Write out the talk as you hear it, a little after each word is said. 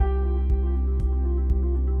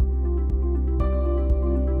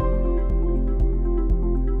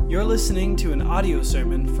You're listening to an audio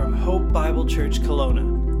sermon from Hope Bible Church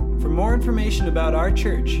Kelowna. For more information about our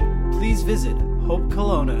church, please visit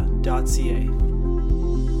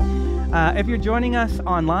hopekelowna.ca. If you're joining us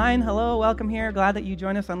online, hello, welcome here. Glad that you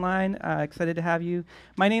joined us online. Excited to have you.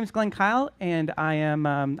 My name is Glen and I'm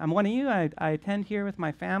one of you. I attend here with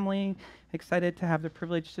my family. Excited to have the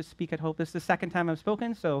privilege to speak at Hope. This is the second time I've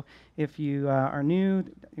spoken, so if you are new,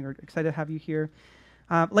 we're excited to have you here.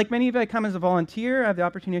 Like many of you, I come as a volunteer. I have the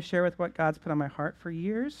opportunity to share with what God's put on my heart for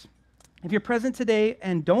years. If you're present today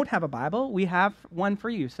and don't have a Bible, we have one for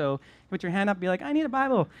you. So put your hand up, be like, I need a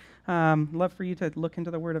Bible. Love for you to look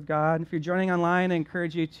into the Word of God. If you're joining online, I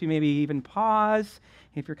encourage you to maybe even pause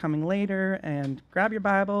if you're coming later and grab your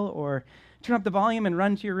Bible, or turn up the volume and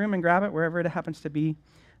run to your room and grab it wherever it happens to be.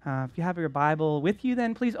 If you have your Bible with you,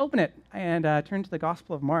 then please open it and turn to the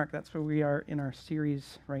Gospel of Mark. That's where we are in our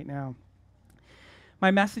series right now. My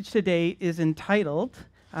message today is entitled,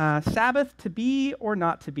 Sabbath, to be or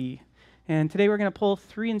not to be. And today we're going to pull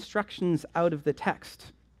 3 instructions out of the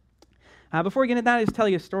text. Before we get into that, I'll just tell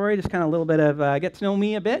you a story, just kind of a little bit of get to know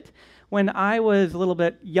me a bit. When I was a little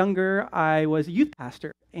bit younger, I was a youth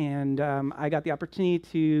pastor, and I got the opportunity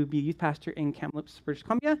to be a youth pastor in Kamloops, British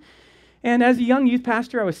Columbia. And as a young youth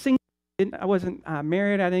pastor, I was single. I wasn't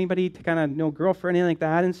married, I had anybody to kind of no girlfriend, anything like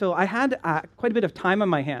that. And so I had quite a bit of time on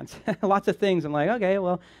my hands, lots of things. I'm like, okay,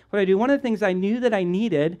 well, what do I do? One of the things I knew that I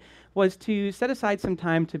needed was to set aside some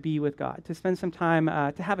time to be with God, to spend some time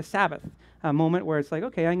to have a Sabbath, a moment where it's like,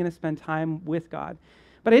 okay, I'm going to spend time with God.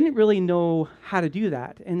 But I didn't really know how to do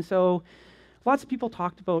that. And so lots of people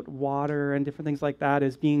talked about water and different things like that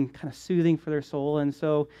as being kind of soothing for their soul. And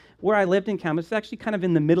so where I lived in Kamloops is actually kind of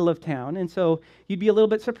in the middle of town. And so you'd be a little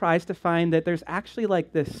bit surprised to find that there's actually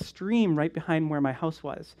like this stream right behind where my house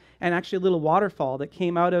was, and actually a little waterfall that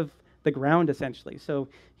came out of the ground essentially. So,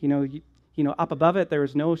 up above it, there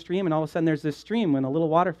was no stream, and all of a sudden there's this stream and a little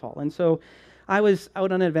waterfall. And so I was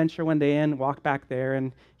out on an adventure one day and walked back there,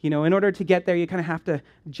 and in order to get there, you kind of have to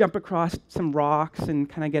jump across some rocks and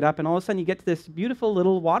kind of get up, and all of a sudden you get to this beautiful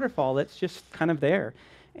little waterfall that's just kind of there.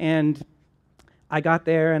 And I got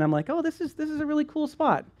there, and I'm like, oh, this is a really cool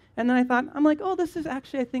spot. And then I'm like, oh, this is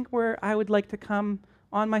actually, I think, where I would like to come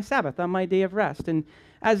on my Sabbath, on my day of rest. And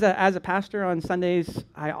as a pastor on Sundays,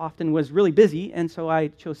 I often was really busy, and so I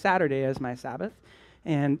chose Saturday as my Sabbath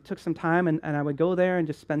and took some time, and I would go there and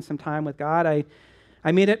just spend some time with God.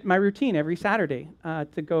 I made it my routine every Saturday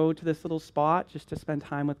to go to this little spot just to spend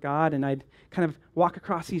time with God, and I'd kind of walk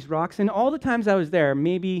across these rocks. And all the times I was there,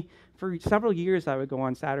 maybe for several years I would go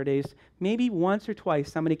on Saturdays, maybe once or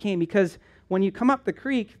twice somebody came, because when you come up the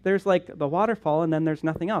creek, there's like the waterfall, and then there's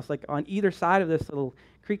nothing else. Like on either side of this little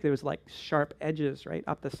creek, there was like sharp edges right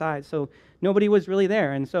up the side, so nobody was really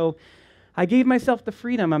there. And so I gave myself the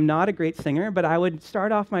freedom. I'm not a great singer, but I would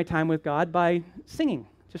start off my time with God by singing,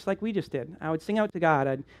 just like we just did. I would sing out to God.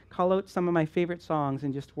 I'd call out some of my favorite songs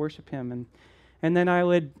and just worship Him. And then I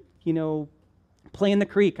would, play in the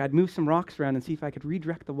creek. I'd move some rocks around and see if I could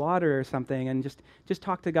redirect the water or something, and just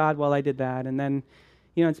talk to God while I did that. And then,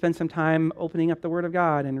 I'd spend some time opening up the Word of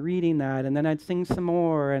God and reading that, and then I'd sing some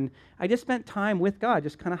more. And I just spent time with God,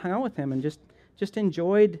 just kind of hung out with Him and just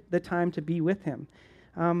enjoyed the time to be with Him.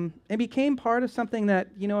 It became part of something that,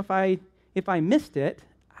 if I missed it,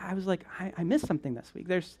 I was like, I missed something this week.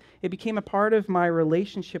 It became a part of my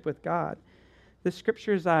relationship with God. The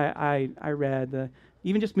scriptures I read,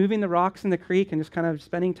 even just moving the rocks in the creek and just kind of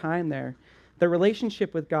spending time there, the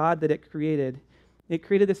relationship with God that it created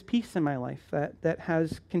this peace in my life that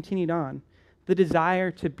has continued on. The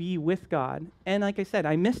desire to be with God. And like I said,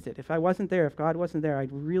 I missed it. If I wasn't there, if God wasn't there,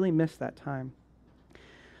 I'd really miss that time.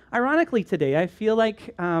 Ironically today, I feel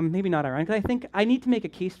like, maybe not ironically, I think I need to make a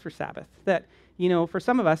case for Sabbath. That, for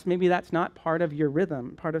some of us, maybe that's not part of your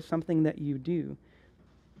rhythm, part of something that you do.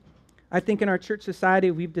 I think in our church society,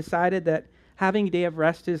 we've decided that having a day of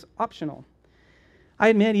rest is optional. I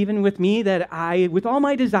admit, even with me, that with all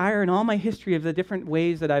my desire and all my history of the different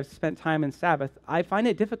ways that I've spent time in Sabbath, I find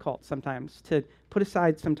it difficult sometimes to put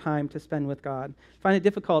aside some time to spend with God. I find it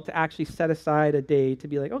difficult to actually set aside a day to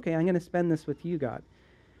be like, okay, I'm going to spend this with you, God.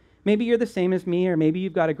 Maybe you're the same as me, or maybe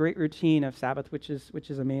you've got a great routine of Sabbath, which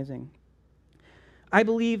is amazing. I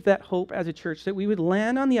believe that Hope as a church, that we would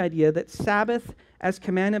land on the idea that Sabbath, as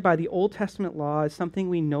commanded by the Old Testament law, is something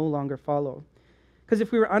we no longer follow. Because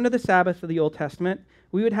if we were under the Sabbath of the Old Testament,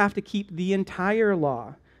 we would have to keep the entire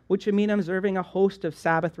law, which would mean observing a host of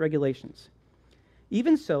Sabbath regulations.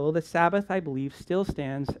 Even so, the Sabbath, I believe, still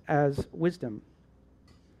stands as wisdom.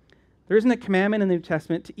 There isn't a commandment in the New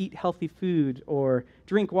Testament to eat healthy food or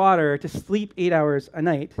drink water or to sleep 8 hours a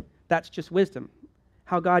night. That's just wisdom.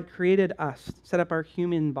 how God created us, set up our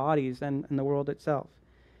human bodies and the world itself.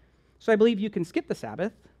 So I believe you can skip the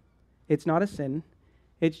Sabbath. It's not a sin.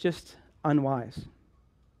 It's just unwise.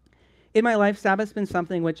 In my life, Sabbath's been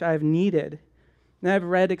something which I've needed. And I've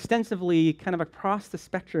read extensively kind of across the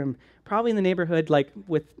spectrum, probably in the neighborhood, like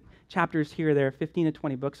with chapters here or there, 15 to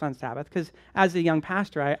 20 books on Sabbath, because as a young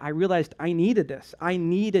pastor, I realized I needed this. I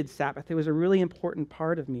needed Sabbath. It was a really important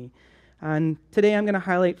part of me. And today I'm going to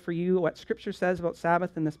highlight for you what Scripture says about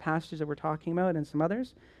Sabbath in this passage that we're talking about and some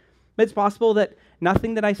others. But it's possible that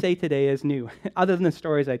nothing that I say today is new, other than the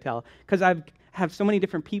stories I tell, because I have so many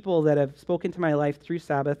different people that have spoken to my life through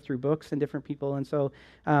Sabbath, through books and different people. And so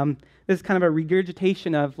this is kind of a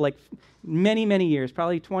regurgitation of like many, many years,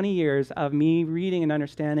 probably 20 years of me reading and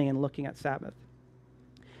understanding and looking at Sabbath.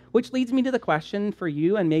 Which leads me to the question for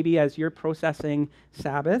you, and maybe as you're processing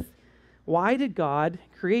Sabbath, why did God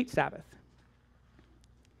create Sabbath?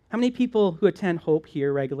 How many people who attend Hope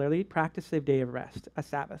here regularly practice a day of rest, a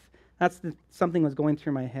Sabbath? That's something was going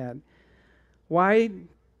through my head. Why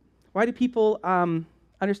do people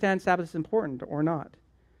understand Sabbath is important or not?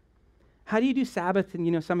 How do you do Sabbath?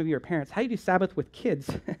 And some of you are parents. How do you do Sabbath with kids?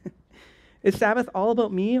 Is Sabbath all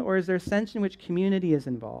about me, or is there a sense in which community is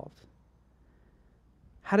involved?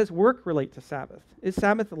 How does work relate to Sabbath? Is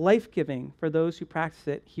Sabbath life-giving for those who practice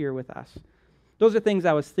it here with us? Those are things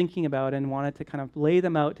I was thinking about and wanted to kind of lay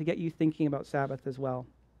them out to get you thinking about Sabbath as well.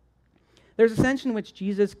 There's a sense in which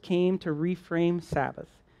Jesus came to reframe Sabbath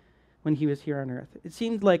when he was here on earth. It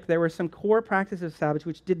seemed like there were some core practices of Sabbath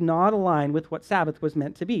which did not align with what Sabbath was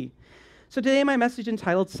meant to be. So today my message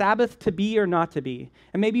entitled Sabbath to Be or Not to Be.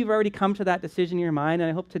 And maybe you've already come to that decision in your mind, and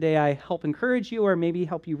I hope today I help encourage you or maybe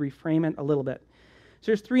help you reframe it a little bit. So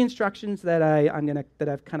there's 3 instructions that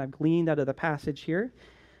I've kind of gleaned out of the passage here.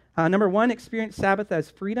 Number 1, experience Sabbath as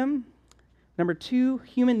freedom. Number 2,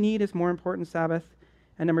 human need is more important than Sabbath.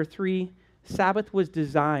 And number 3, Sabbath was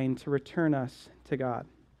designed to return us to God.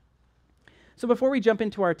 So before we jump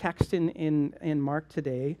into our text in Mark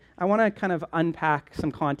today, I want to kind of unpack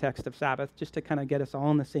some context of Sabbath just to kind of get us all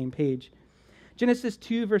on the same page. Genesis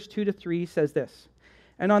 2, verse 2 to 3 says this,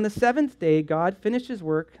 "And on the 7th day, God finished his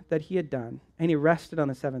work that he had done, and he rested on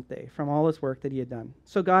the 7th day from all his work that he had done.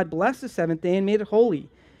 So God blessed the 7th day and made it holy,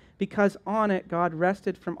 because on it God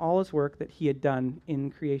rested from all his work that he had done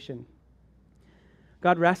in creation."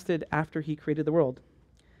 God rested after he created the world.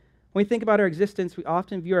 When we think about our existence, we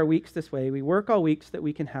often view our weeks this way. We work all week so that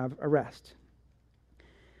we can have a rest.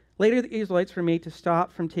 Later, the Israelites were made to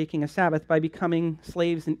stop from taking a Sabbath by becoming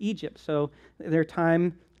slaves in Egypt, so their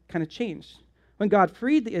time kind of changed. When God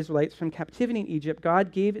freed the Israelites from captivity in Egypt,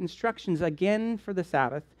 God gave instructions again for the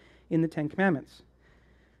Sabbath in the 10 Commandments.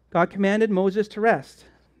 God commanded Moses to rest,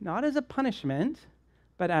 not as a punishment,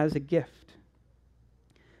 but as a gift.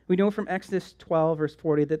 We know from Exodus 12, verse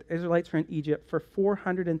 40, that the Israelites were in Egypt for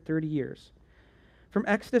 430 years. From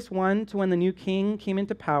Exodus 1 to when the new king came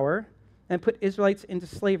into power and put Israelites into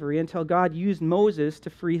slavery until God used Moses to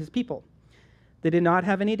free his people. They did not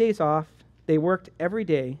have any days off. They worked every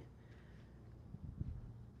day.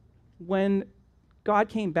 When God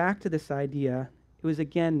came back to this idea, it was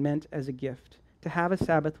again meant as a gift. To have a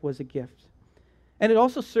Sabbath was a gift. And it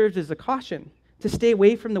also served as a caution to stay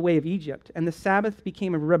away from the way of Egypt. And the Sabbath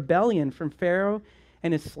became a rebellion from Pharaoh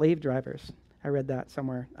and his slave drivers. I read that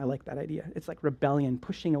somewhere. I like that idea. It's like rebellion,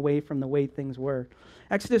 pushing away from the way things were.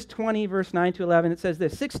 Exodus 20, verse 9 to 11, it says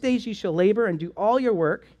this, 6 days you shall labor and do all your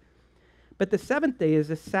work, but the 7th day is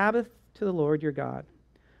a Sabbath to the Lord your God.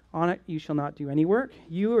 On it you shall not do any work,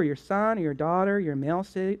 you or your son or your daughter, your male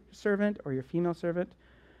servant or your female servant,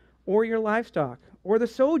 or your livestock, or the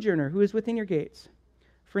sojourner who is within your gates.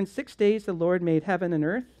 For in 6 days the Lord made heaven and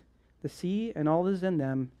earth, the sea, and all that is in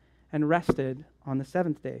them, and rested on the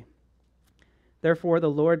 7th day. Therefore the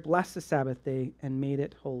Lord blessed the Sabbath day and made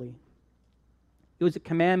it holy. It was a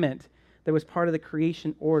commandment that was part of the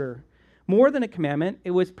creation order. More than a commandment,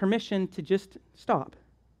 it was permission to just stop,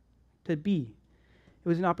 to be. It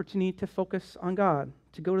was an opportunity to focus on God,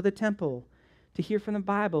 to go to the temple, to hear from the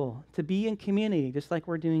Bible, to be in community, just like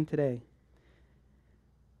we're doing today.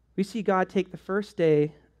 We see God take the first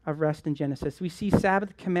day of rest in Genesis. We see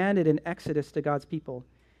Sabbath commanded in Exodus to God's people.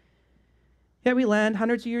 Yet we land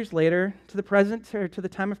hundreds of years later to the present, or to the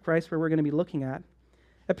time of Christ, where we're going to be looking at,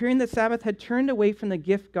 appearing that Sabbath had turned away from the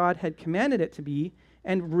gift God had commanded it to be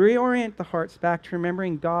and reorient the hearts back to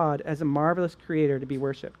remembering God as a marvelous creator to be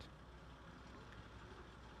worshipped.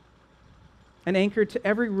 And anchored to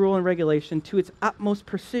every rule and regulation to its utmost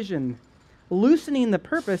precision, loosening the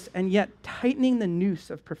purpose and yet tightening the noose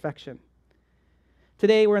of perfection.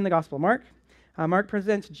 Today we're in the Gospel of Mark. Mark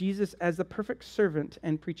presents Jesus as the perfect servant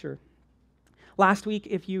and preacher. Last week,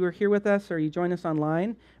 if you were here with us or you joined us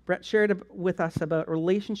online, Brett shared with us about a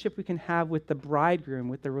relationship we can have with the bridegroom,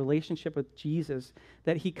 with the relationship with Jesus,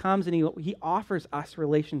 that he comes and he offers us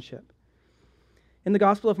relationship. In the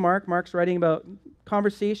Gospel of Mark, Mark's writing about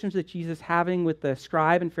conversations that Jesus having with the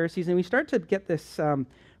scribe and Pharisees, and we start to get this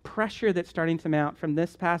pressure that's starting to mount from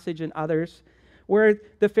this passage and others, where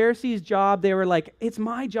the Pharisees' job, they were like, it's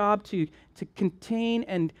my job to contain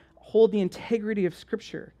and hold the integrity of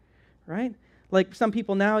Scripture, right? Like some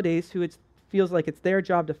people nowadays who it feels like it's their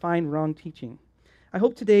job to find wrong teaching. I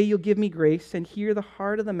hope today you'll give me grace and hear the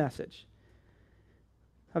heart of the message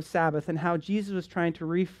of Sabbath and how Jesus was trying to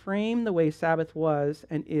reframe the way Sabbath was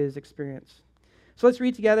and is experienced. So let's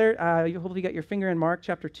read together. You hopefully got your finger in Mark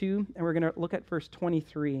chapter 2, and we're going to look at verse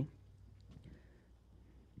 23.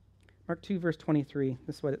 Mark 2, verse 23.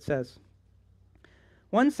 This is what it says.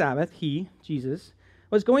 One Sabbath, he, Jesus,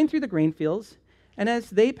 was going through the grain fields, and as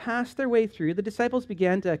they passed their way through, the disciples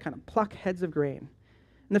began to kind of pluck heads of grain.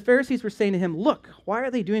 And the Pharisees were saying to him, "Look, why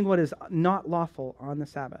are they doing what is not lawful on the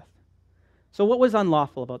Sabbath?" So what was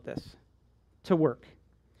unlawful about this? To work.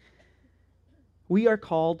 We are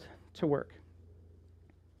called to work.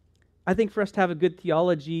 I think for us to have a good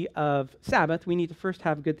theology of Sabbath, we need to first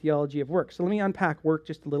have a good theology of work. So let me unpack work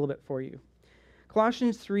just a little bit for you.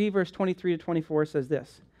 Colossians 3, verse 23 to 24 says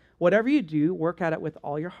this, "Whatever you do, work at it with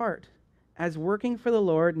all your heart, as working for the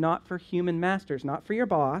Lord, not for human masters," not for your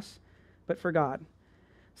boss, but for God.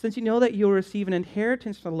 "Since you know that you will receive an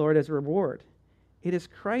inheritance from the Lord as a reward. It is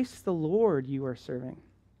Christ the Lord you are serving."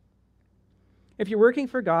 If you're working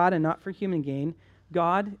for God and not for human gain,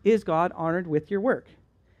 God honored with your work?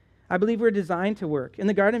 I believe we're designed to work. In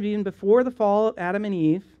the Garden of Eden, before the fall of Adam and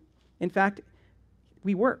Eve, in fact,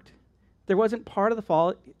 we worked. There wasn't part of the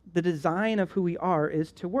fall. The design of who we are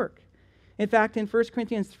is to work. In fact, in 1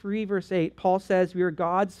 Corinthians 3, verse 8, Paul says we are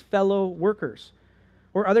God's fellow workers.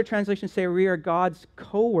 Or other translations say we are God's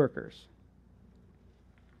co-workers.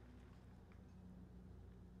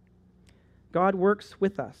 God works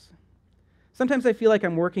with us. Sometimes I feel like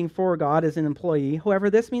I'm working for God as an employee. However,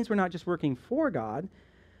 this means we're not just working for God.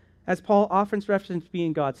 As Paul often references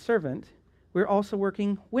being God's servant, we're also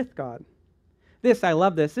working with God. I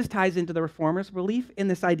love this. This ties into the Reformers' belief in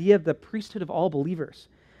this idea of the priesthood of all believers.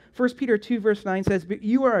 1 Peter 2, verse 9 says, "But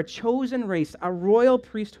you are a chosen race, a royal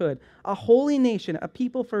priesthood, a holy nation, a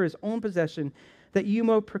people for his own possession, that you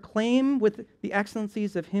may proclaim with the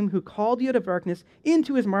excellencies of him who called you out of darkness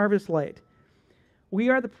into his marvelous light." We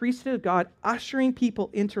are the priesthood of God, ushering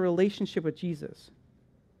people into relationship with Jesus.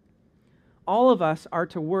 All of us are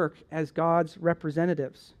to work as God's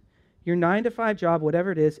representatives. Your 9-to-5 job,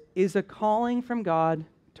 whatever it is a calling from God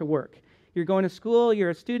to work. You're going to school, you're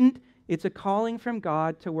a student, it's a calling from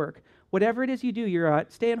God to work. Whatever it is you do, you're a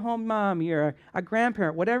stay-at-home mom, you're a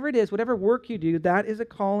grandparent, whatever it is, whatever work you do, that is a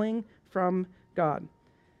calling from God.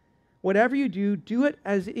 Whatever you do, do it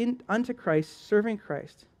as unto Christ, serving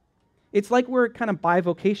Christ. It's like we're kind of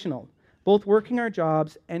bivocational, both working our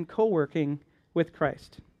jobs and co-working with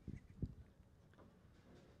Christ.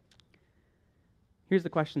 Here's the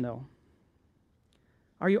question, though.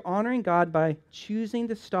 Are you honoring God by choosing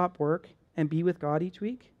to stop work and be with God each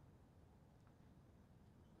week?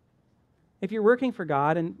 If you're working for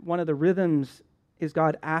God and one of the rhythms is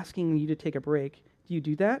God asking you to take a break, do you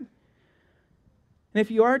do that? And if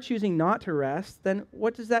you are choosing not to rest, then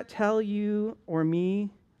what does that tell you or me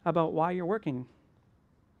about why you're working?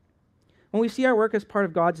 When we see our work as part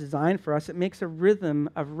of God's design for us, it makes a rhythm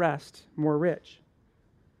of rest more rich.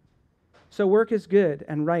 So work is good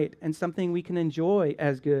and right, and something we can enjoy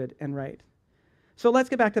as good and right. So let's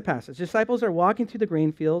get back to the passage. Disciples are walking through the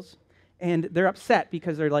grain fields, and they're upset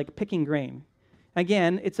because they're like picking grain.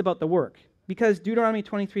 Again, it's about the work. Because Deuteronomy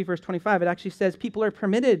 23, verse 25, it actually says people are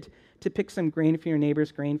permitted to pick some grain from your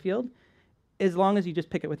neighbor's grain field as long as you just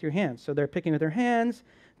pick it with your hands. So they're picking with their hands.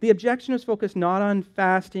 The objection was focused not on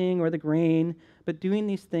fasting or the grain, but doing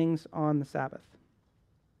these things on the Sabbath.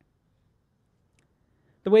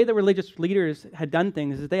 The way the religious leaders had done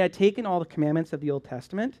things is they had taken all the commandments of the Old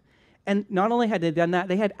Testament, and not only had they done that,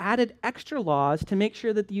 they had added extra laws to make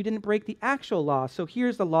sure that you didn't break the actual law. So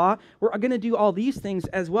here's the law. We're going to do all these things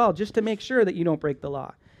as well, just to make sure that you don't break the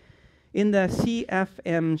law. In the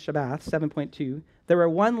CFM Sabbath 7.2, there were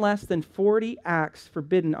one less than 40 acts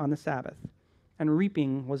forbidden on the Sabbath, and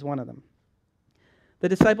reaping was one of them. The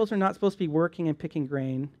disciples are not supposed to be working and picking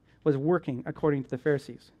grain, was working according to the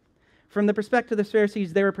Pharisees. From the perspective of the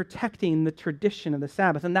Pharisees, they were protecting the tradition of the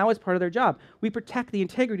Sabbath, and that was part of their job. We protect the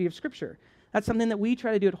integrity of Scripture. That's something that we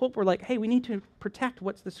try to do at Hope. We're like, hey, we need to protect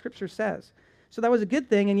what the Scripture says. So that was a good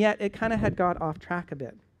thing, and yet it kind of had got off track a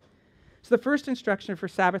bit. So the first instruction for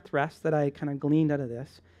Sabbath rest that I kind of gleaned out of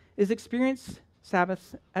this is experience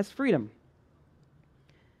Sabbath as freedom.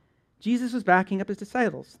 Jesus was backing up his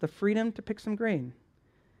disciples, the freedom to pick some grain.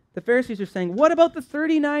 The Pharisees were saying, what about the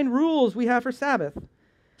 39 rules we have for Sabbath?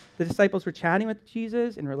 The disciples were chatting with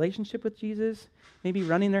Jesus, in relationship with Jesus, maybe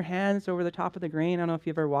running their hands over the top of the grain. I don't know if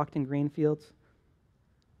you've ever walked in grain fields.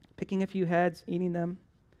 Picking a few heads, eating them.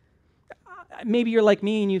 Maybe you're like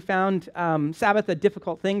me and you found Sabbath a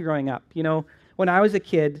difficult thing growing up. You know, when I was a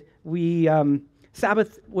kid,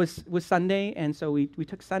 Sabbath was Sunday, and so we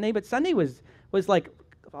took Sunday, but Sunday was like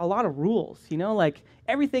a lot of rules, you know, like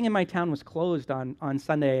everything in my town was closed on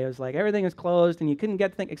Sunday. It was like everything was closed and you couldn't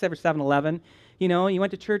get things except for 7-Eleven. You know, you went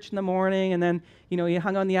to church in the morning and then, you know, you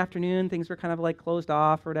hung out in the afternoon, things were kind of like closed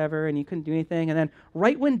off or whatever and you couldn't do anything. And then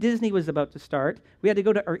right when Disney was about to start, we had to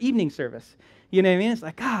go to our evening service. You know what I mean? It's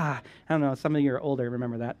like, I don't know, some of you are older,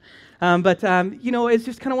 remember that. You know, it's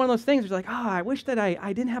just kind of one of those things. It's like, I wish that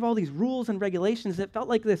I didn't have all these rules and regulations. It felt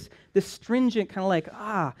like this stringent kind of like,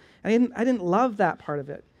 I didn't love that part of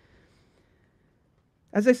it.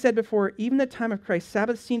 As I said before, even the time of Christ,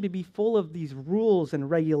 Sabbath seemed to be full of these rules and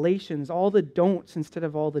regulations, all the don'ts instead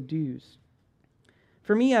of all the do's.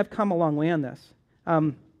 For me, I've come a long way on this.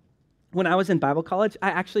 When I was in Bible college,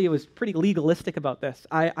 I was pretty legalistic about this.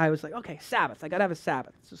 I was like, okay, Sabbath, I got to have a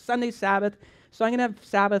Sabbath. So Sunday's Sabbath, so I'm going to have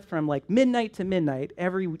Sabbath from like midnight to midnight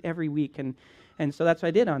every week. And so that's what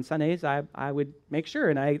I did on Sundays. I would make sure,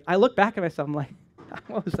 and I look back at myself, I'm like,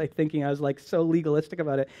 what was I thinking? I was like so legalistic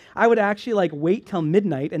about it. I would actually like wait till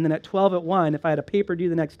midnight, and then at 12 at 1, if I had a paper due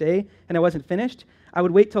the next day and I wasn't finished, I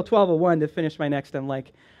would wait till 12 at 1 to finish my next. I'm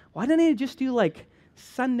like, why didn't I just do like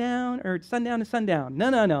sundown or sundown to sundown?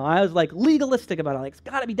 No. I was like legalistic about it. Like, it's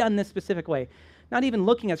got to be done this specific way. Not even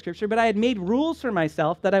looking at Scripture, but I had made rules for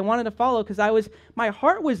myself that I wanted to follow because my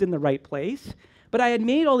heart was in the right place, but I had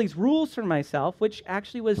made all these rules for myself, which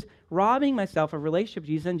actually was robbing myself of relationship with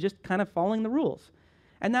Jesus and just kind of following the rules.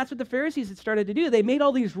 And that's what the Pharisees had started to do. They made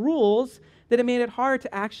all these rules that it made it hard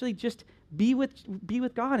to actually just be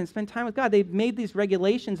with God and spend time with God. They made these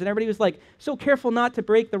regulations, and everybody was like so careful not to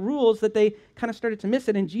break the rules that they kind of started to miss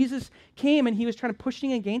it. And Jesus came, and he was trying to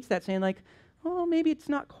pushing against that, saying like, oh, maybe it's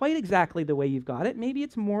not quite exactly the way you've got it. Maybe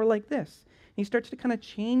it's more like this. And he starts to kind of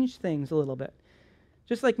change things a little bit.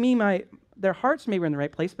 Just like me, their hearts maybe were in the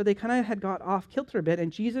right place, but they kind of had got off kilter a bit,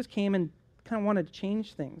 and Jesus came and kind of wanted to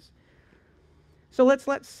change things. So let's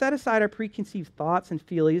set aside our preconceived thoughts and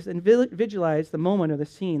feelings and visualize the moment or the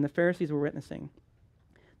scene the Pharisees were witnessing.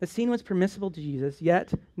 The scene was permissible to Jesus,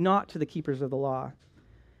 yet not to the keepers of the law.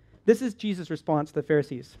 This is Jesus' response to the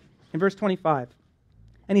Pharisees. In verse 25,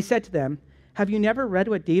 and he said to them, have you never read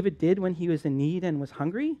what David did when he was in need and was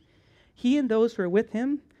hungry? He and those who were with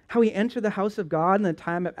him, how he entered the house of God in the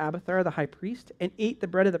time of Abiathar the high priest and ate the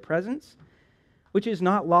bread of the presence, which is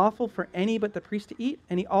not lawful for any but the priest to eat,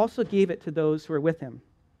 and he also gave it to those who were with him.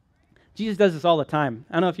 Jesus does this all the time.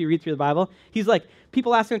 I don't know if you read through the Bible. He's like,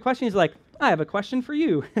 people ask him a question, he's like, I have a question for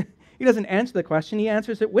you. He doesn't answer the question, he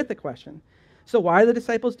answers it with a question. So why are the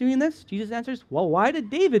disciples doing this? Jesus answers, well, why did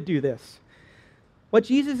David do this? What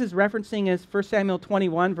Jesus is referencing is 1 Samuel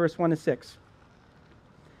 21, verse 1 to 6.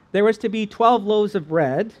 There was to be 12 loaves of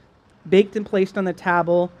bread, baked and placed on the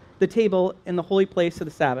table in the holy place of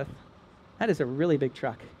the Sabbath. That is a really big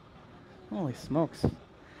truck. Holy smokes.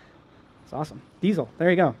 That's awesome. Diesel. There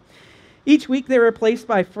you go. Each week they were replaced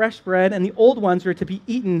by fresh bread, and the old ones were to be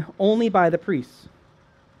eaten only by the priests.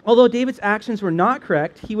 Although David's actions were not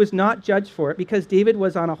correct, he was not judged for it because David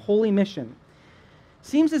was on a holy mission.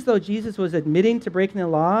 Seems as though Jesus was admitting to breaking the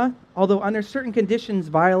law, although under certain conditions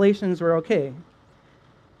violations were okay.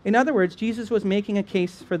 In other words, Jesus was making a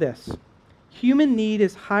case for this. Human need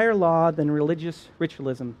is higher law than religious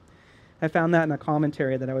ritualism. I found that in a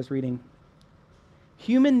commentary that I was reading.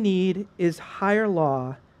 Human need is higher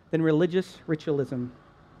law than religious ritualism.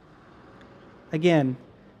 Again,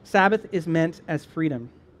 Sabbath is meant as freedom.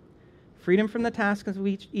 Freedom from the tasks of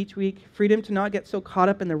each week, freedom to not get so caught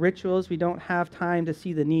up in the rituals we don't have time to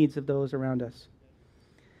see the needs of those around us.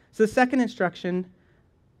 So the second instruction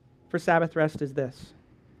for Sabbath rest is this.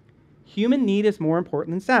 Human need is more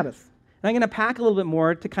important than Sabbath. And I'm going to pack a little bit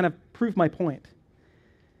more to kind of prove my point.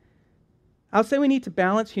 I'll say we need to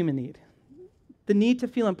balance human need. The need to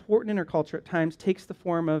feel important in our culture at times takes the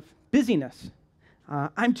form of busyness.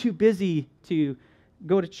 I'm too busy to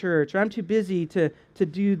go to church, or I'm too busy to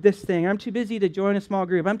do this thing. I'm too busy to join a small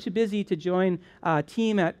group. I'm too busy to join a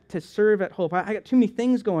team to serve at Hope. I got too many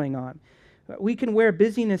things going on. We can wear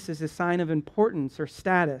busyness as a sign of importance or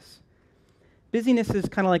status. Busyness is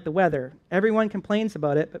kind of like the weather. Everyone complains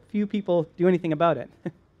about it, but few people do anything about it.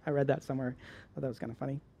 I read that somewhere. I thought that was kind of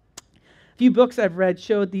funny. A few books I've read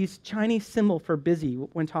showed these Chinese symbol for busy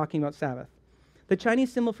when talking about Sabbath. The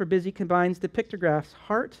Chinese symbol for busy combines the pictographs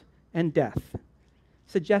heart and death,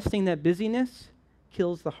 suggesting that busyness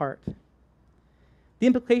kills the heart. The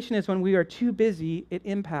implication is when we are too busy, it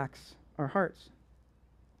impacts our hearts.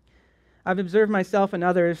 I've observed myself and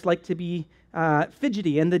others like to be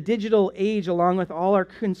fidgety, and the digital age, along with all our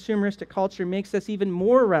consumeristic culture, makes us even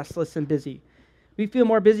more restless and busy. We feel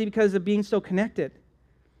more busy because of being so connected.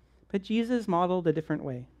 But Jesus modeled a different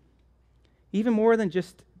way. Even more than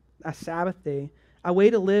just a Sabbath day, a way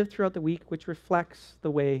to live throughout the week which reflects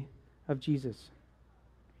the way of Jesus.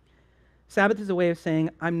 Sabbath is a way of saying,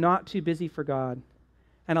 I'm not too busy for God,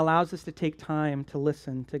 and allows us to take time to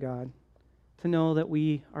listen to God, to know that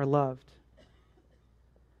we are loved.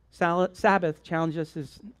 Sabbath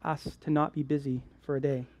challenges us to not be busy for a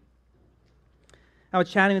day. I was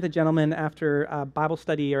chatting with a gentleman after a Bible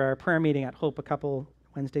study or a prayer meeting at Hope a couple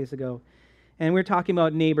Wednesdays ago, and we were talking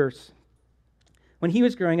about neighbors. When he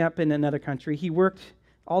was growing up in another country,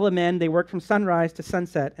 all the men, they worked from sunrise to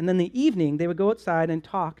sunset, and then in the evening, they would go outside and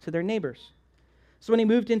talk to their neighbors. So when he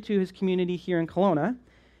moved into his community here in Kelowna,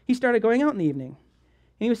 he started going out in the evening.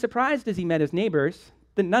 And he was surprised as he met his neighbors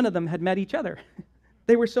that none of them had met each other.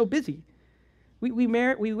 They were so busy. We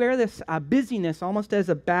wear this busyness almost as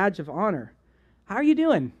a badge of honor. How are you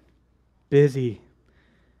doing? Busy.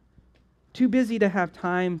 Too busy to have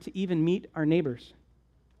time to even meet our neighbors.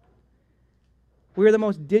 We're the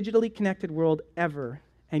most digitally connected world ever,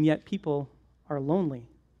 and yet people are lonely.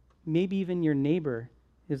 Maybe even your neighbor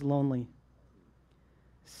is lonely.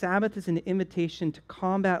 Sabbath is an invitation to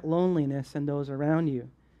combat loneliness and those around you.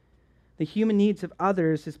 The human needs of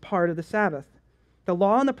others is part of the Sabbath. The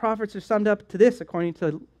law and the prophets are summed up to this, according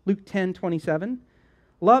to Luke 10:27.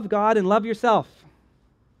 Love God and love yourself.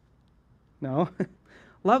 No.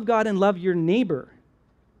 Love God and love your neighbor.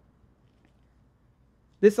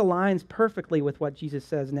 This aligns perfectly with what Jesus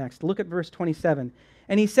says next. Look at verse 27.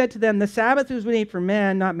 And he said to them, the Sabbath was made for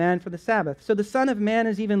man, not man for the Sabbath. So the Son of Man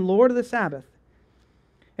is even Lord of the Sabbath.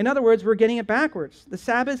 In other words, we're getting it backwards. The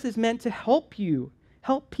Sabbath is meant to help you,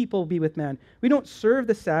 help people be with man. We don't serve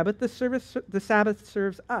the Sabbath. The Sabbath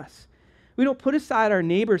serves us. We don't put aside our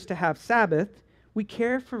neighbors to have Sabbath. We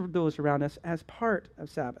care for those around us as part of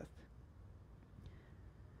Sabbath.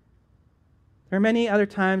 There are many other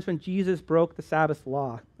times when Jesus broke the Sabbath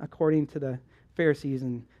law, according to the Pharisees.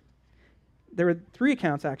 And there were 3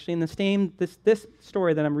 accounts, actually. And this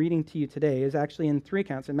story that I'm reading to you today is actually in 3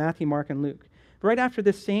 accounts, in Matthew, Mark, and Luke. But right after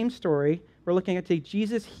this same story, we're looking at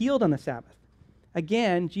Jesus healed on the Sabbath.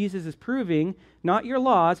 Again, Jesus is proving, not your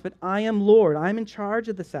laws, but I am Lord. I'm in charge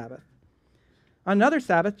of the Sabbath. On another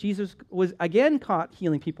Sabbath, Jesus was again caught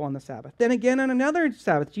healing people on the Sabbath. Then again, on another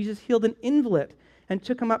Sabbath, Jesus healed an invalid and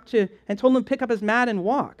took him and told him to pick up his mat and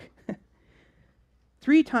walk.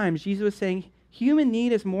 3 times Jesus was saying human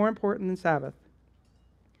need is more important than Sabbath.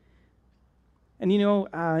 And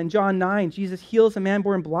in John 9, Jesus heals a man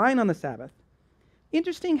born blind on the Sabbath.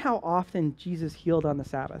 Interesting how often Jesus healed on the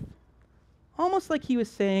Sabbath. Almost like he was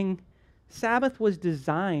saying Sabbath was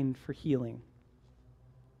designed for healing.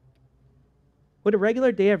 Would a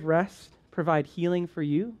regular day of rest provide healing for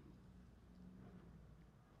you?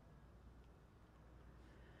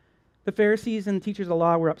 The Pharisees and teachers of the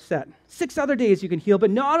law were upset. 6 other days you can heal, but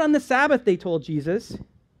not on the Sabbath, they told Jesus.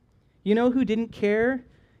 You know who didn't care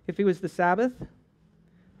if it was the Sabbath?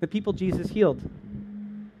 The people Jesus healed.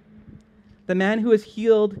 The man who was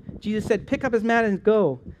healed, Jesus said, pick up his mat and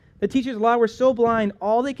go. The teachers of the law were so blind,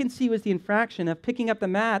 all they can see was the infraction of picking up the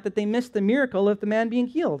mat that they missed the miracle of the man being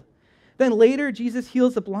healed. Then later, Jesus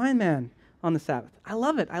heals the blind man on the Sabbath. I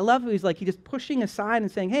love it. I love it. He's just pushing aside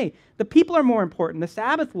and saying, hey, the people are more important. The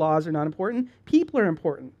Sabbath laws are not important. People are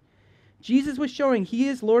important. Jesus was showing he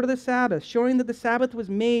is Lord of the Sabbath, showing that the Sabbath was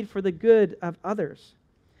made for the good of others.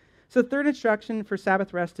 So the third instruction for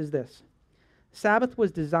Sabbath rest is this. Sabbath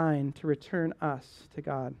was designed to return us to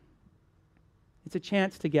God. It's a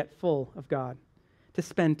chance to get full of God, to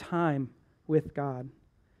spend time with God.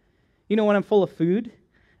 When I'm full of food,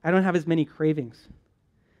 I don't have as many cravings.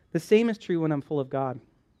 The same is true when I'm full of God.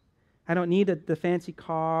 I don't need the fancy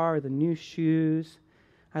car or the new shoes.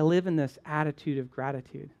 I live in this attitude of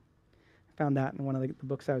gratitude. I found that in one of the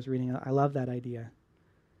books I was reading. I love that idea.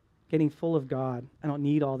 Getting full of God. I don't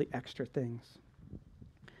need all the extra things.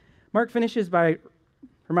 Mark finishes by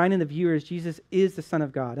reminding the viewers Jesus is the Son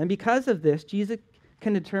of God. And because of this, Jesus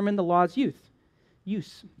can determine the law's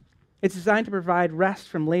use. It's designed to provide rest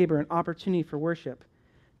from labor and opportunity for worship,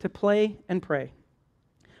 to play and pray.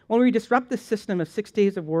 When we disrupt this system of 6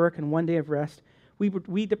 days of work and 1 day of rest,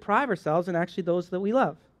 we deprive ourselves and actually those that we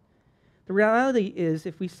love. The reality is,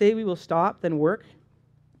 if we say we will stop, then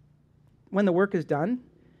when the work is done,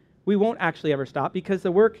 we won't actually ever stop because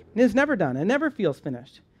the work is never done. It never feels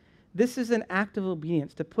finished. This is an act of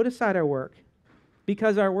obedience to put aside our work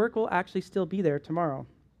because our work will actually still be there tomorrow.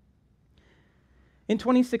 In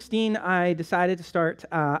 2016, I decided to start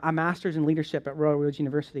a master's in leadership at Royal Roads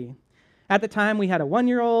University. At the time, we had a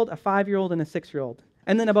 1-year-old, a 5-year-old, and a 6-year-old.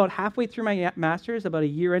 And then about halfway through my master's, about a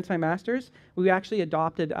year into my master's, we actually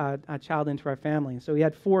adopted a child into our family. So we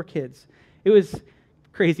had 4 kids. It was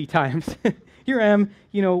crazy times. Here I am,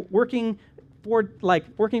 working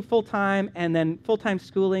full-time and then full-time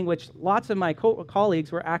schooling, which lots of my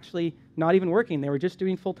colleagues were actually not even working. They were just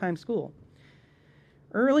doing full-time school.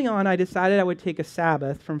 Early on, I decided I would take a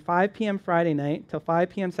Sabbath from 5 p.m. Friday night till 5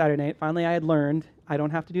 p.m. Saturday night. Finally, I had learned I don't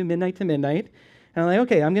have to do midnight to midnight. And I'm like,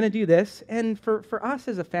 okay, I'm going to do this. And for us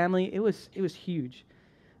as a family, it was huge.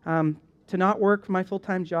 To not work my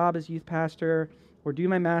full-time job as youth pastor or do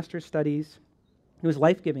my master's studies, it was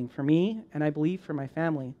life-giving for me and I believe for my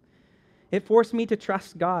family. It forced me to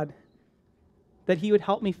trust God, that He would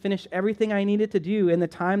help me finish everything I needed to do in the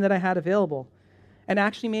time that I had available. And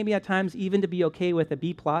actually maybe at times even to be okay with a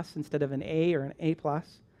B+ instead of an A or an A+.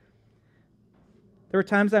 There were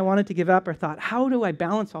times I wanted to give up or thought, how do I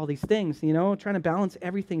balance all these things, trying to balance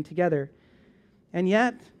everything together. And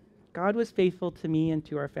yet, God was faithful to me and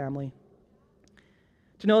to our family.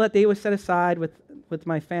 To know that day was set aside with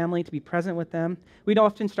my family, to be present with them. We'd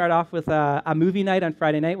often start off with a movie night on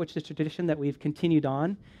Friday night, which is a tradition that we've continued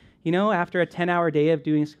on. After a 10-hour day of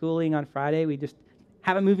doing schooling on Friday, we just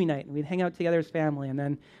have a movie night, and we'd hang out together as family, and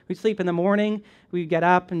then we'd sleep in the morning. We'd get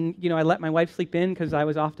up, and, I let my wife sleep in because I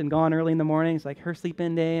was often gone early in the morning. It's like her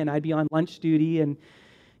sleep-in day, and I'd be on lunch duty, and,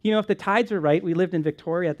 if the tides were right, we lived in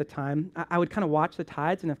Victoria at the time, I would kind of watch the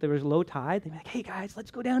tides, and if there was low tide, they'd be like, hey, guys, let's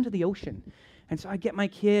go down to the ocean. And so I'd get my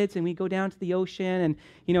kids, and we'd go down to the ocean, and,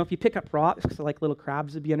 if you pick up rocks, so like little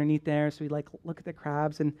crabs would be underneath there, so we'd look at the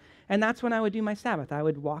crabs, and that's when I would do my Sabbath. I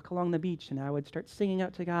would walk along the beach, and I would start singing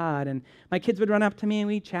out to God, and my kids would run up to me, and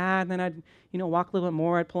we'd chat, and then I'd, walk a little bit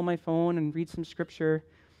more, I'd pull my phone and read some scripture,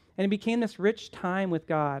 and it became this rich time with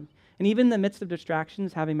God. And even in the midst of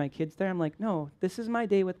distractions, having my kids there, I'm like, no, this is my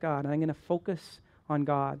day with God, and I'm going to focus on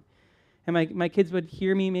God. And my kids would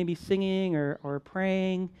hear me maybe singing or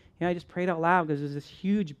praying. I just prayed out loud because there was this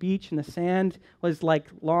huge beach and the sand was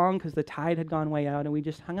long because the tide had gone way out, and we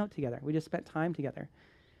just hung out together. We just spent time together.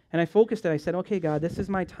 And I focused it. I said, okay, God, this is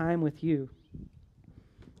my time with you.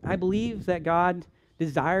 I believe that God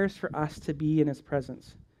desires for us to be in His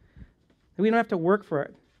presence. And we don't have to work for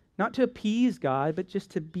it. Not to appease God, but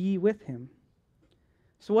just to be with Him.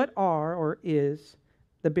 So what are or is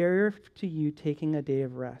the barrier to you taking a day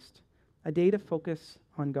of rest? A day to focus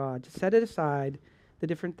on God, to set it aside the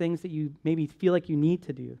different things that you maybe feel like you need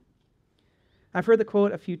to do. I've heard the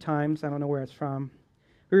quote a few times. I don't know where it's from.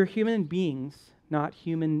 We're human beings, not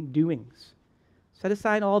human doings. Set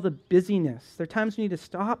aside all the busyness. There are times we need to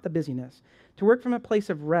stop the busyness, to work from a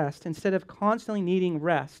place of rest instead of constantly needing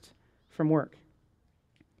rest from work.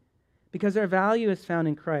 Because our value is found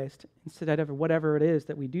in Christ instead of whatever it is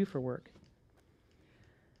that we do for work.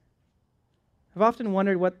 I've often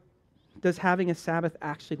wondered, what does having a Sabbath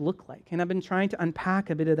actually look like? And I've been trying to unpack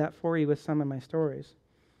a bit of that for you with some of my stories.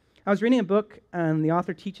 I was reading a book, and the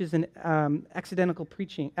author teaches in exegetical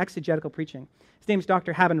preaching. His name's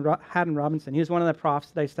Dr. Haddon Robinson. He was one of the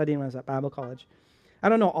profs that I studied when I was at Bible college. I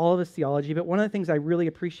don't know all of his theology, but one of the things I really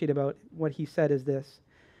appreciate about what he said is this.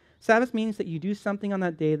 Sabbath means that you do something on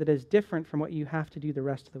that day that is different from what you have to do the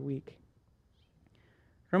rest of the week.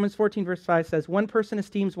 Romans 14, verse 5 says, one person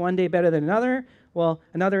esteems one day better than another, while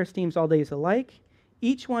another esteems all days alike.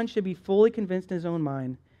 Each one should be fully convinced in his own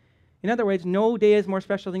mind. In other words, no day is more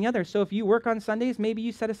special than the other. So if you work on Sundays, maybe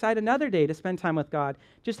you set aside another day to spend time with God.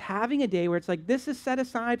 Just having a day where it's like, this is set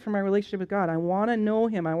aside for my relationship with God. I want to know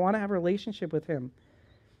Him. I want to have a relationship with Him.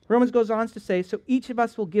 Romans goes on to say, so each of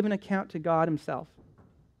us will give an account to God Himself.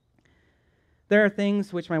 There are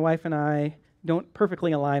things which my wife and I don't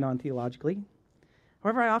perfectly align on theologically.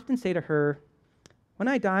 However, I often say to her, when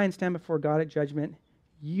I die and stand before God at judgment,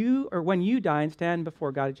 when you die and stand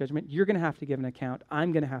before God at judgment, you're going to have to give an account.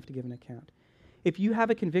 I'm going to have to give an account. If you have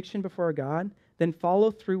a conviction before God, then follow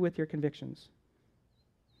through with your convictions.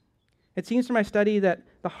 It seems from my study that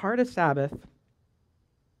the heart of Sabbath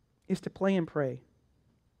is to play and pray.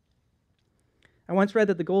 I once read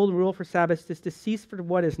that the golden rule for Sabbath is to cease for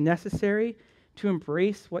what is necessary, to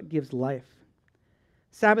embrace what gives life.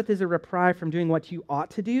 Sabbath is a reprieve from doing what you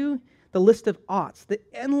ought to do, the list of oughts, the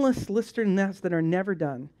endless lists that are never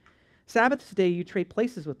done. Sabbath's day you trade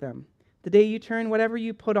places with them. The day you turn whatever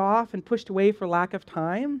you put off and pushed away for lack of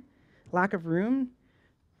time, lack of room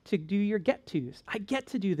to do your get-tos. I get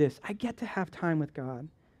to do this. I get to have time with God.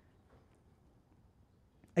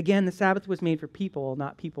 Again, the Sabbath was made for people,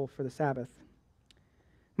 not people for the Sabbath.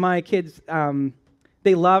 My kids,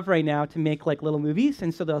 they love right now to make like little movies,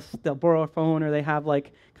 and so they'll borrow a phone, or they have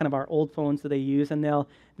like kind of our old phones that they use, and they'll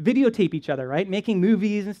videotape each other, right? Making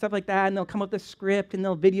movies and stuff like that, and they'll come up with a script and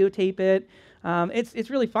they'll videotape it. It's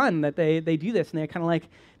really fun that they do this, and they're kind of like,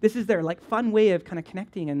 this is their like fun way of kind of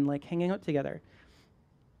connecting and like hanging out together.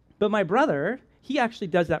 But my brother, he actually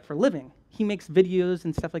does that for a living. He makes videos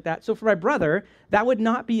and stuff like that. So for my brother, that would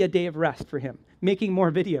not be a day of rest for him, making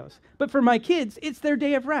more videos. But for my kids, it's their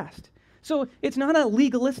day of rest. So it's not a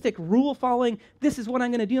legalistic rule following, this is what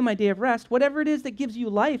I'm going to do on my day of rest. Whatever it is that gives you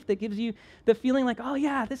life, that gives you the feeling like, oh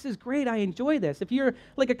yeah, this is great, I enjoy this. If you're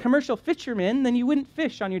like a commercial fisherman, then you wouldn't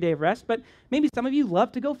fish on your day of rest, but maybe some of you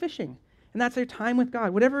love to go fishing. And that's their time with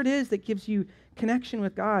God. Whatever it is that gives you connection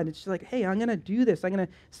with God, it's just like, hey, I'm going to do this. I'm going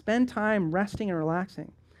to spend time resting and relaxing.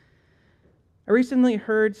 I recently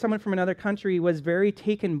heard someone from another country was very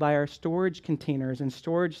taken by our storage containers and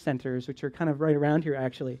storage centers, which are kind of right around here,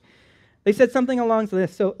 actually. They said something along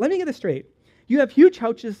this. So let me get this straight. You have huge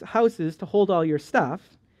houses to hold all your stuff,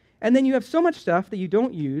 and then you have so much stuff that you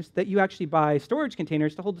don't use that you actually buy storage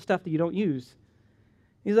containers to hold the stuff that you don't use.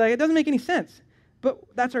 He's like, it doesn't make any sense. But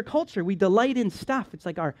that's our culture. We delight in stuff. It's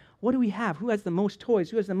like what do we have? Who has the most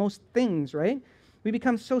toys? Who has the most things, right? We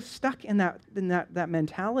become so stuck in that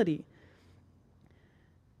mentality.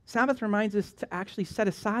 Sabbath reminds us to actually set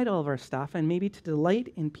aside all of our stuff and maybe to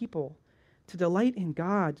delight in people, to delight in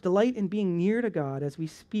God, to delight in being near to God as we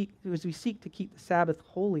seek to keep the Sabbath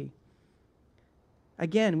holy.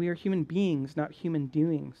 Again, we are human beings, not human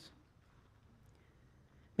doings.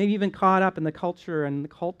 Maybe you've been caught up in the culture and the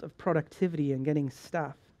cult of productivity and getting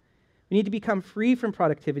stuff. We need to become free from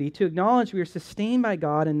productivity, to acknowledge we are sustained by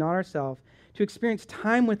God and not ourselves, to experience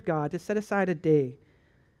time with God, to set aside a day.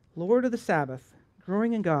 Lord of the Sabbath,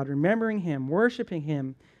 growing in God, remembering Him, worshiping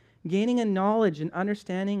Him, gaining a knowledge and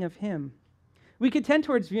understanding of Him. We could tend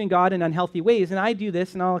towards viewing God in unhealthy ways, and I do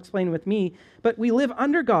this, and I'll explain with me, but we live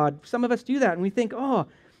under God. Some of us do that, and we think,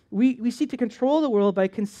 we seek to control the world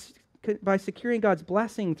by securing God's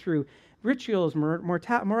blessing through rituals,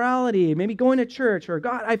 morality, maybe going to church, or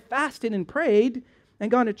God, I fasted and prayed and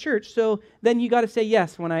gone to church, so then you got to say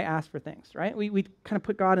yes when I ask for things, right? We kind of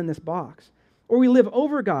put God in this box. Or we live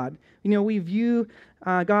over God. We view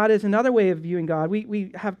God as another way of viewing God.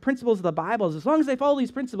 We have principles of the Bible. As long as I follow these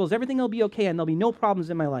principles, everything will be okay and there'll be no problems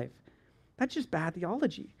in my life. That's just bad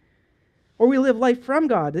theology. Or we live life from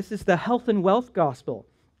God. This is the health and wealth gospel.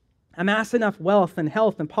 Amass enough wealth and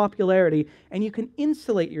health and popularity, and you can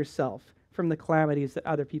insulate yourself from the calamities that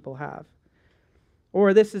other people have.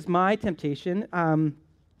 Or this is my temptation,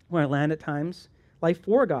 where I land at times, life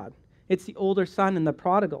for God. It's the older son and the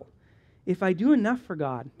prodigal. If I do enough for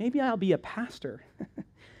God, maybe I'll be a pastor,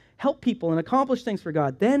 help people and accomplish things for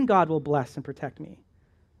God, then God will bless and protect me.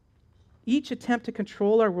 Each attempt to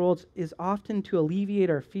control our worlds is often to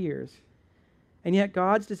alleviate our fears. And yet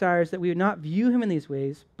God's desire is that we would not view Him in these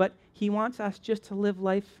ways, but He wants us just to live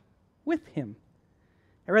life with Him.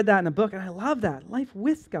 I read that in a book, and I love that, life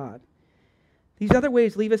with God. These other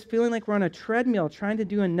ways leave us feeling like we're on a treadmill trying to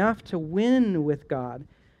do enough to win with God.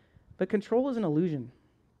 But control is an illusion.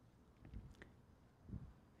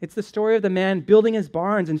 It's the story of the man building his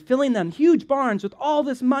barns and filling them, huge barns with all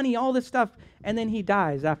this money, all this stuff, and then he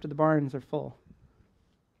dies after the barns are full.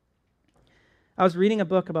 I was reading a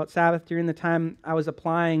book about Sabbath during the time I was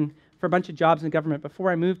applying for a bunch of jobs in government. Before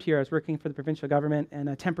I moved here, I was working for the provincial government in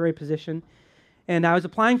a temporary position, and I was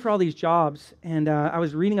applying for all these jobs, and I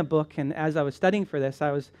was reading a book, and as I was studying for this, I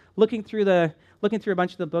was looking through a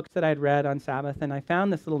bunch of the books that I had read on Sabbath, and I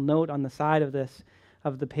found this little note on the side of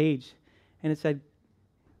the page, and it said,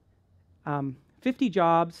 50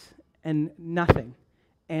 jobs and nothing.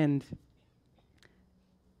 And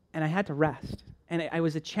I had to rest. And it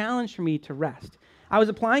was a challenge for me to rest. I was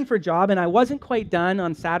applying for a job, and I wasn't quite done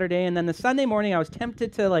on Saturday. And then the Sunday morning, I was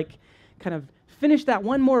tempted to kind of finish that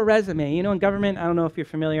one more resume. In government, I don't know if you're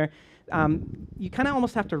familiar, you kind of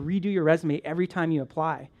almost have to redo your resume every time you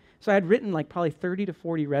apply. So I had written probably 30 to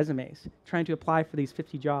 40 resumes trying to apply for these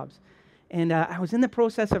 50 jobs. And I was in the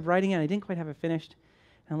process of writing it. I didn't quite have it finished.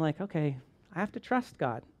 And I'm like, okay, I have to trust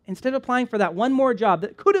God. Instead of applying for that one more job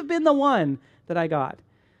that could have been the one that I got,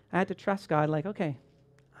 I had to trust God. Okay,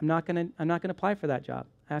 I'm not gonna apply for that job.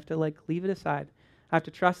 I have to leave it aside. I have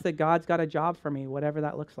to trust that God's got a job for me, whatever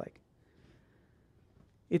that looks like.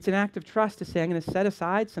 It's an act of trust to say, I'm going to set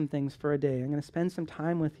aside some things for a day. I'm going to spend some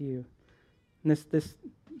time with you. And this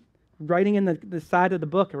writing in the side of the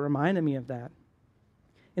book, it reminded me of that.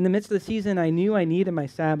 In the midst of the season, I knew I needed my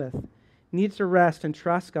Sabbath, needed to rest and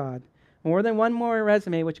trust God. More than one more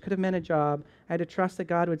resume, which could have meant a job, I had to trust that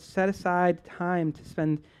God would set aside time to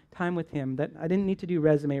spend time with him, that I didn't need to do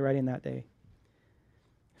resume writing that day.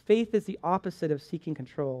 Faith is the opposite of seeking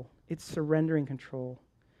control. It's surrendering control,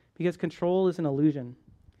 because control is an illusion.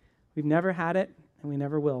 We've never had it, and we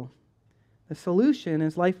never will. The solution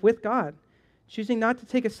is life with God. Choosing not to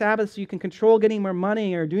take a Sabbath so you can control getting more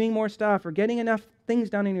money or doing more stuff or getting enough things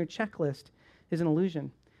done in your checklist is an illusion.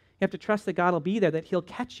 You have to trust that God will be there, that he'll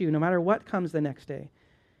catch you no matter what comes the next day.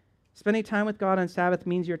 Spending time with God on Sabbath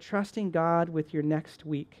means you're trusting God with your next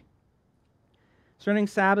week. Surrendering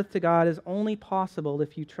Sabbath to God is only possible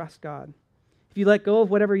if you trust God. If you let go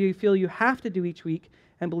of whatever you feel you have to do each week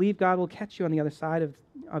and believe God will catch you on the other side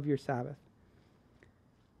of your Sabbath.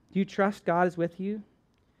 Do you trust God is with you?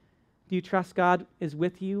 Do you trust God is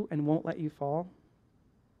with you and won't let you fall?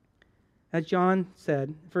 As John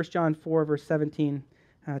said, 1 John 4, verse 17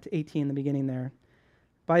 to 18, the beginning there,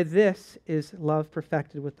 by this is love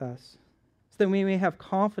perfected with us, so that we may have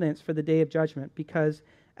confidence for the day of judgment, because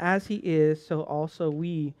as he is, so also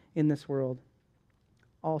we in this world.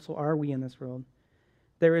 Also are we in this world.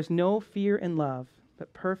 There is no fear in love,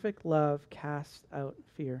 but perfect love casts out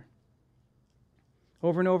fear.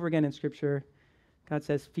 Over and over again in Scripture, God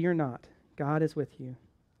says, fear not, God is with you.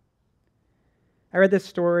 I read this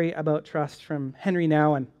story about trust from Henry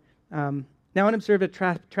Nouwen. Nouwen observed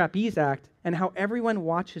a trapeze act and how everyone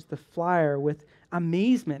watches the flyer with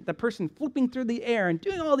amazement. The person flipping through the air and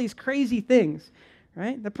doing all these crazy things,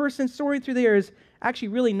 right? The person soaring through the air is actually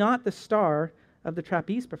really not the star of the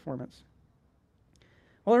trapeze performance.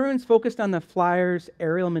 While everyone's focused on the flyer's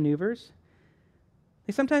aerial maneuvers,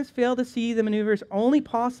 they sometimes fail to see the maneuvers only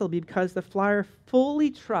possible because the flyer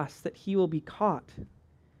fully trusts that he will be caught.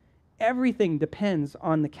 Everything depends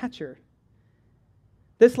on the catcher.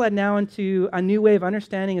 This led now into a new way of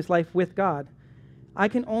understanding his life with God. I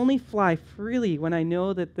can only fly freely when I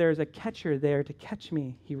know that there's a catcher there to catch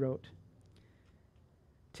me, he wrote.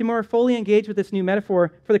 To more fully engage with this new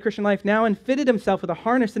metaphor for the Christian life, Nouwen fitted himself with a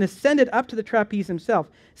harness and ascended up to the trapeze himself.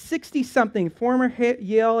 60-something former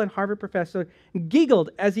Yale and Harvard professor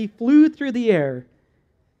giggled as he flew through the air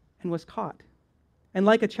and was caught. And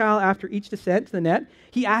like a child after each descent to the net,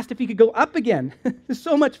 he asked if he could go up again. It's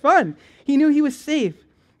so much fun. He knew he was safe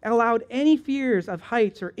and allowed any fears of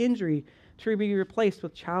heights or injury to be replaced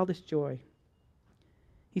with childish joy.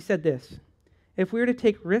 He said this, if we are to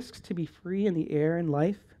take risks to be free in the air in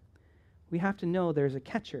life, we have to know there's a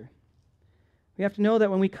catcher. We have to know that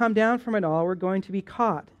when we come down from it all, we're going to be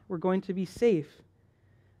caught. We're going to be safe.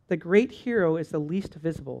 The great hero is the least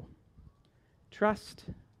visible. Trust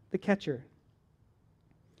the catcher.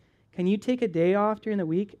 Can you take a day off during the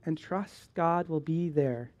week and trust God will be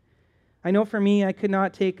there? I know for me, I could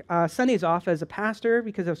not take Sundays off as a pastor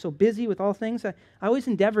because I was so busy with all things. I always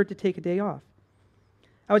endeavored to take a day off.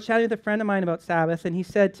 I was chatting with a friend of mine about Sabbath, and he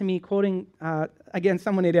said to me, quoting, again,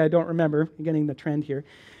 someone I don't remember, I'm getting the trend here,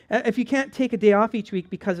 if you can't take a day off each week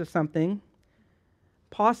because of something,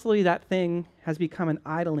 possibly that thing has become an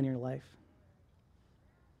idol in your life.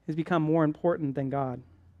 Has become more important than God.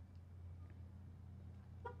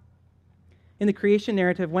 In the creation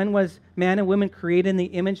narrative, when was man and woman created in the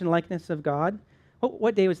image and likeness of God?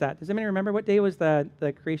 What day was that? Does anybody remember? What day was the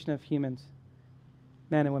creation of humans?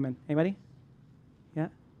 Man and women. Anybody? Yeah?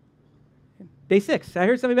 Day 6. I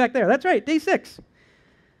heard somebody back there. That's right, day 6.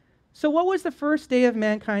 So what was the first day of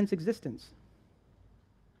mankind's existence?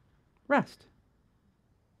 Rest.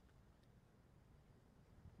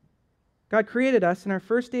 God created us, and our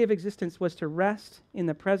first day of existence was to rest in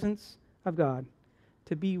the presence of God,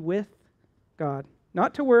 to be with God,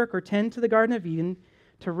 not to work or tend to the Garden of Eden,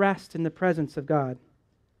 to rest in the presence of God.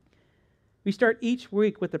 We start each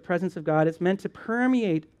week with the presence of God. It's meant to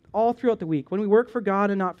permeate all throughout the week. When we work for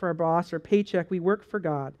God and not for our boss or paycheck, we work for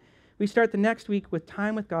God. We start the next week with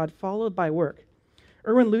time with God, followed by work.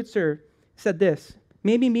 Erwin Lutzer said this,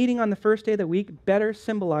 maybe meeting on the first day of the week better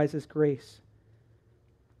symbolizes grace.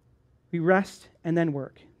 We rest and then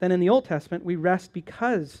work. Then in the Old Testament, we rest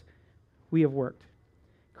because we have worked.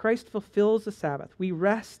 Christ fulfills the Sabbath. We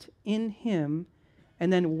rest in Him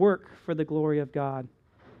and then work for the glory of God.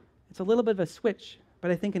 It's a little bit of a switch, but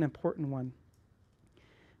I think an important one.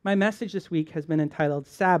 My message this week has been entitled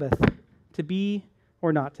Sabbath, to be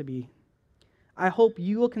or not to be. I hope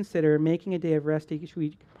you will consider making a day of rest each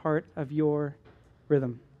week part of your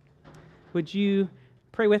rhythm. Would you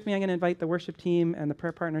pray with me? I'm going to invite the worship team and the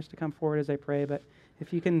prayer partners to come forward as I pray, but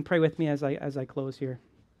if you can pray with me as I close here.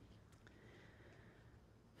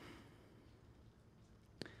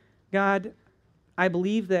 God, I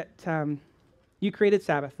believe that You created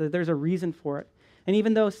Sabbath. There's a reason for it. And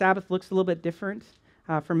even though Sabbath looks a little bit different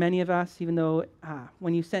for many of us, even though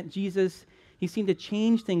when you sent Jesus, he seemed to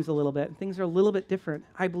change things a little bit, and things are a little bit different,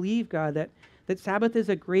 I believe, God, that Sabbath is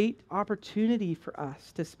a great opportunity for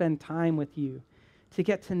us to spend time with you, to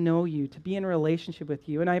get to know you, to be in a relationship with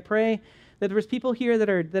you. And I pray that there's people here that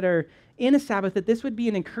are in a Sabbath, that this would be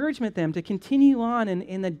an encouragement to them to continue on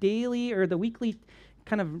in the daily or the weekly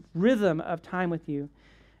kind of rhythm of time with you.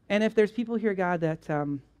 And if there's people here, God, that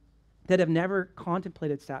have never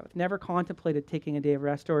contemplated Sabbath, never contemplated taking a day of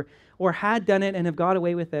rest, or had done it and have got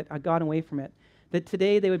away with it, gotten away from it, that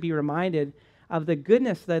today they would be reminded of the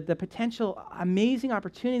goodness, the potential amazing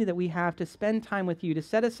opportunity that we have to spend time with you, to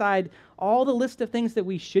set aside all the list of things that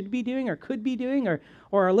we should be doing or could be doing, or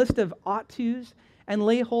our list of ought-tos, and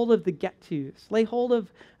lay hold of the get-tos. Lay hold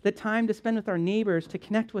of the time to spend with our neighbors, to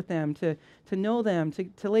connect with them, to know them,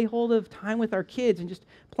 to lay hold of time with our kids and just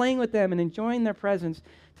playing with them and enjoying their presence,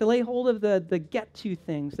 to lay hold of the get-to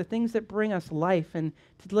things, the things that bring us life, and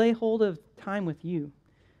to lay hold of time with you.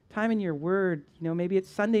 Time in your word. Maybe it's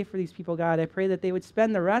Sunday for these people, God. I pray that they would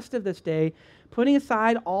spend the rest of this day putting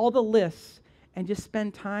aside all the lists and just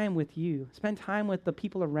spend time with you. Spend time with the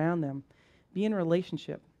people around them. Be in a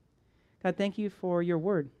relationship. God, thank you for your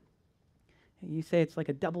word. You say it's like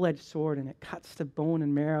a double-edged sword and it cuts to bone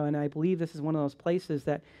and marrow, and I believe this is one of those places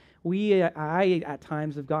that I at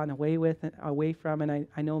times have gotten away from, and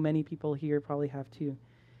I know many people here probably have too.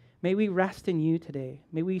 May we rest in you today.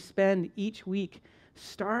 May we spend each week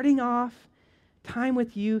starting off time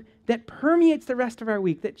with you that permeates the rest of our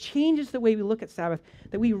week, that changes the way we look at Sabbath,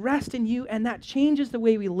 that we rest in you, and that changes the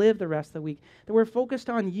way we live the rest of the week, that we're focused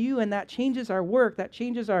on you, and that changes our work, that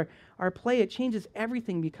changes our play, it changes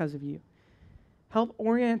everything because of you. Help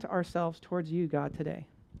orient ourselves towards you, God, today.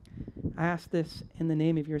 I ask this in the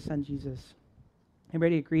name of your Son, Jesus.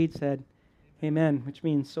 Everybody agreed, said, Amen, which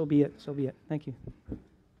means so be it, so be it. Thank you.